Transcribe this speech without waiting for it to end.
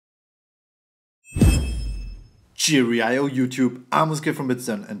Cheerio YouTube, I'm from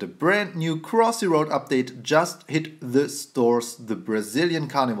BitStern and a brand new Crossy Road update just hit the stores. The Brazilian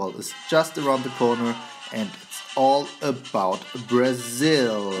Carnival is just around the corner and it's all about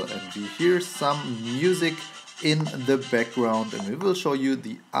Brazil. And we hear some music in the background and we will show you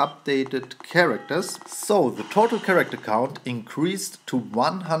the updated characters. So the total character count increased to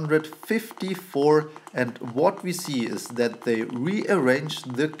 154, and what we see is that they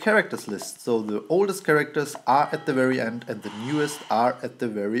rearranged the characters list. So the oldest characters are at the very end and the newest are at the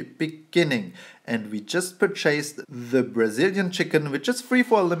very beginning. And we just purchased the Brazilian chicken, which is free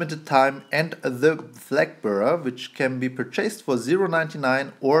for a limited time, and the flag bearer, which can be purchased for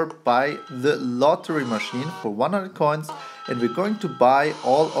 $0.99 or buy the lottery machine for 100 coins. And we're going to buy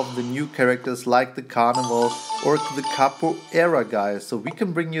all of the new characters like the Carnaval or the Capoeira guys, so we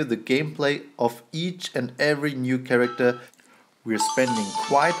can bring you the gameplay of each and every new character. We're spending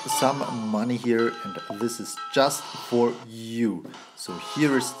quite some money here and this is just for you. So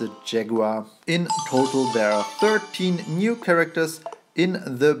here is the Jaguar. In total there are 13 new characters in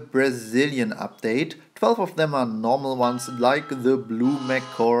the Brazilian update. 12 of them are normal ones like the blue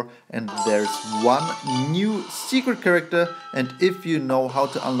Macaw, and there's one new secret character, and if you know how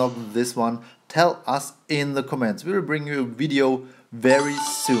to unlock this one, tell us in the comments. We will bring you a video very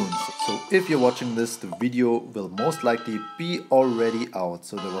soon. So if you're watching this, the video will most likely be already out.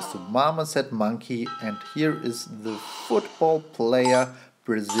 So there was the Marmoset monkey, and here is the football player.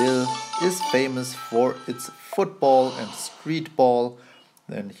 Brazil is famous for its football and street ball.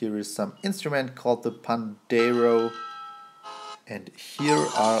 Then here is some instrument called the Pandeiro. And here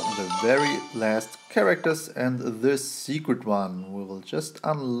are the very last characters and the secret one. We will just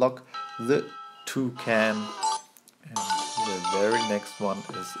unlock the Toucan. And the very next one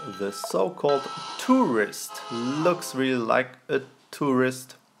is the so-called tourist. Looks really like a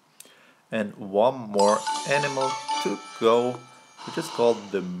tourist. And one more animal to go, which is called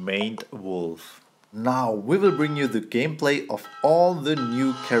the maned wolf. Now we will bring you the gameplay of all the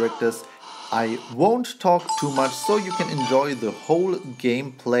new characters. I won't talk too much so you can enjoy the whole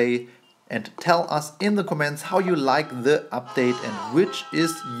gameplay, and tell us in the comments how you like the update and which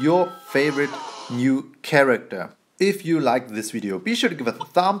is your favorite new character. If you like this video, be sure to give it a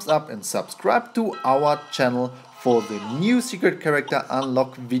thumbs up and subscribe to our channel for the new secret character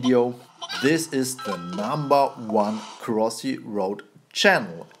unlock video. This is the #1 Crossy Road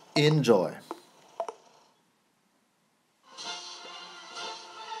channel. Enjoy!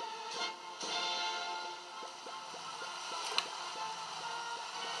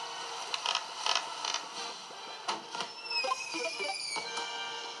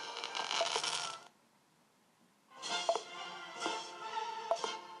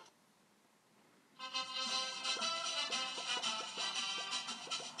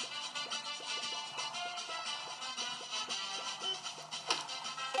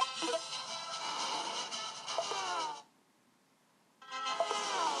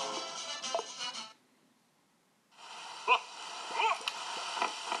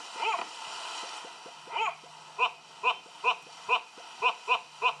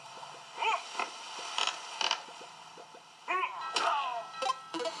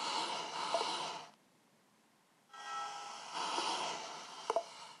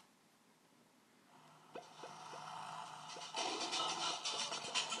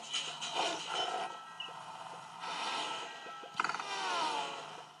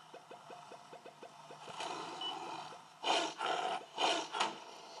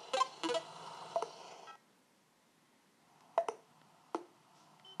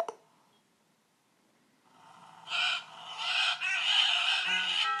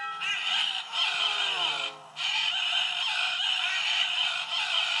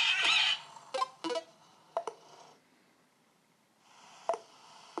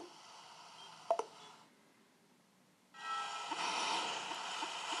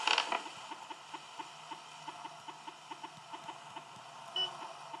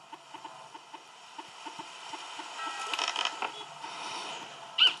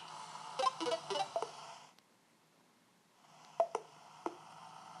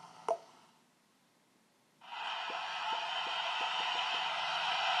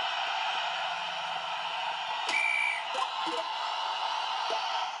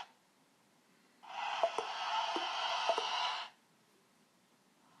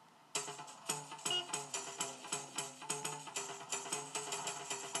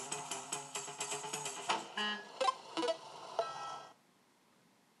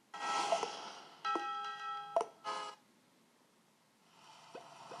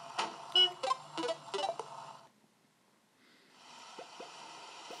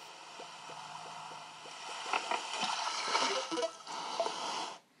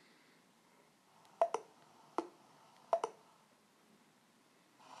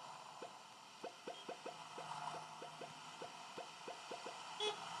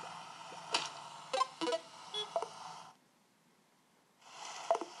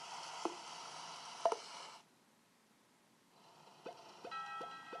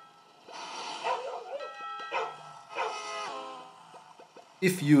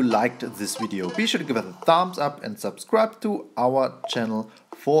 If you liked this video, be sure to give it a thumbs up and subscribe to our channel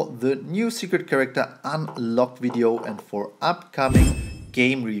for the new secret character unlock video and for upcoming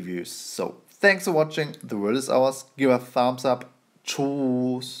game reviews. So thanks for watching, the world is ours, give a thumbs up,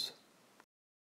 tschüss.